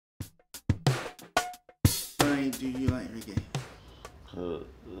Why do you like reggae? Cause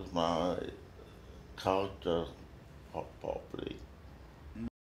my culture properly.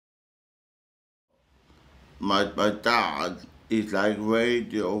 My dad is like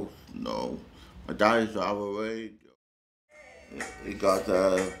radio. No, my dad is have a radio. He got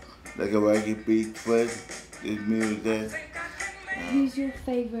like a reggae beat with his music. Who's your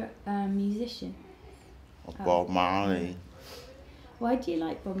favourite musician? Bob Marley. Why do you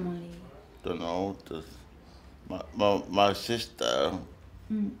like Bob Marley? Don't know. Just my sister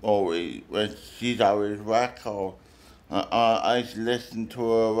always when she's always record. I used to listen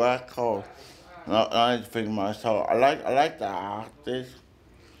to her record. And I just think to myself, I like the artist.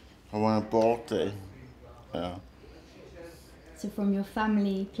 I want to bought it. Yeah. So from your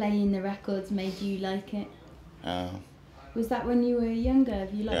family playing the records made you like it? Yeah. Was that when you were younger?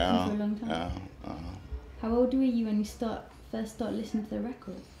 Have you liked them for a long time? Yeah. How old were you when you first started listening to the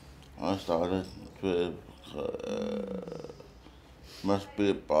records? I started with must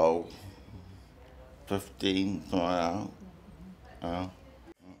be about 15, something like that.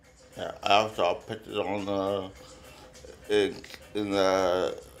 Yeah. I also put it on in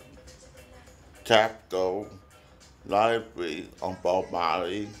the Tapco library on Bob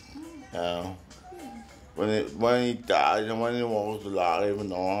Marley. Yeah. When he died and when he was alive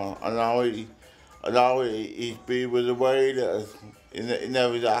and all, I know he's been with the Wailers. He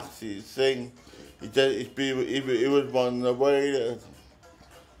never actually sing. He was one of the Wailers.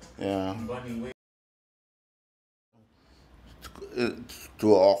 Yeah.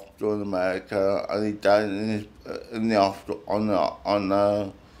 To hospital in America, and he died in the hospital on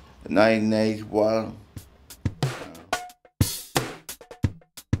 1981.